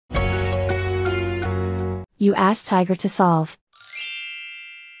You ask Tiger to solve.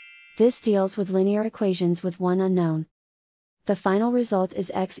 This deals with linear equations with one unknown. The final result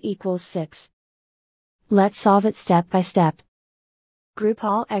is x equals 6. Let's solve it step by step. Group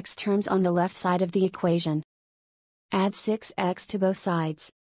all x terms on the left side of the equation. Add 6x to both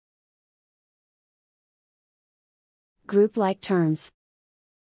sides. Group like terms.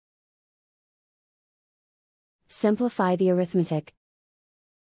 Simplify the arithmetic.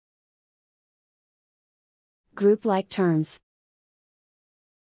 Group like terms.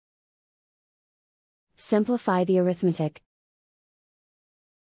 Simplify the arithmetic.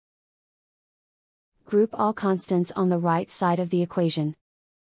 Group all constants on the right side of the equation.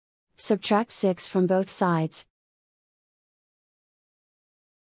 Subtract 6 from both sides.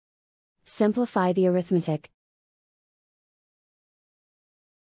 Simplify the arithmetic.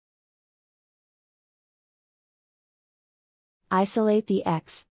 Isolate the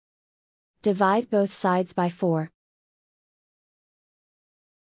x. Divide both sides by 4.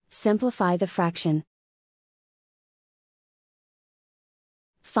 Simplify the fraction.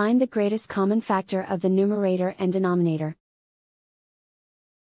 Find the greatest common factor of the numerator and denominator.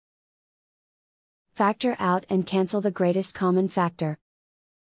 Factor out and cancel the greatest common factor.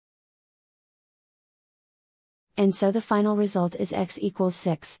 And so the final result is x equals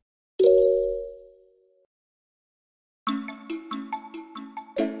 6.